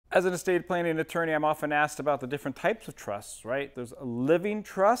As an estate planning attorney, I'm often asked about the different types of trusts, right? There's a living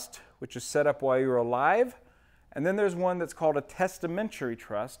trust, which is set up while you're alive. And then there's one that's called a testamentary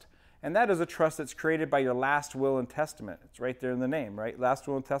trust. And that is a trust that's created by your last will and testament. It's right there in the name, right? Last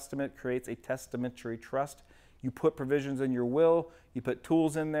will and testament creates a testamentary trust. You put provisions in your will, you put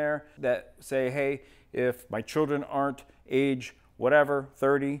tools in there that say, hey, if my children aren't age whatever,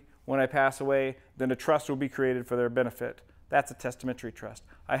 30, when I pass away, then a trust will be created for their benefit. That's a testamentary trust.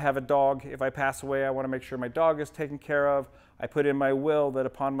 I have a dog. If I pass away, I want to make sure my dog is taken care of. I put in my will that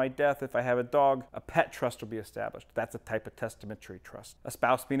upon my death, if I have a dog, a pet trust will be established. That's a type of testamentary trust. A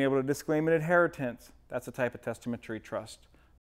spouse being able to disclaim an inheritance. That's a type of testamentary trust.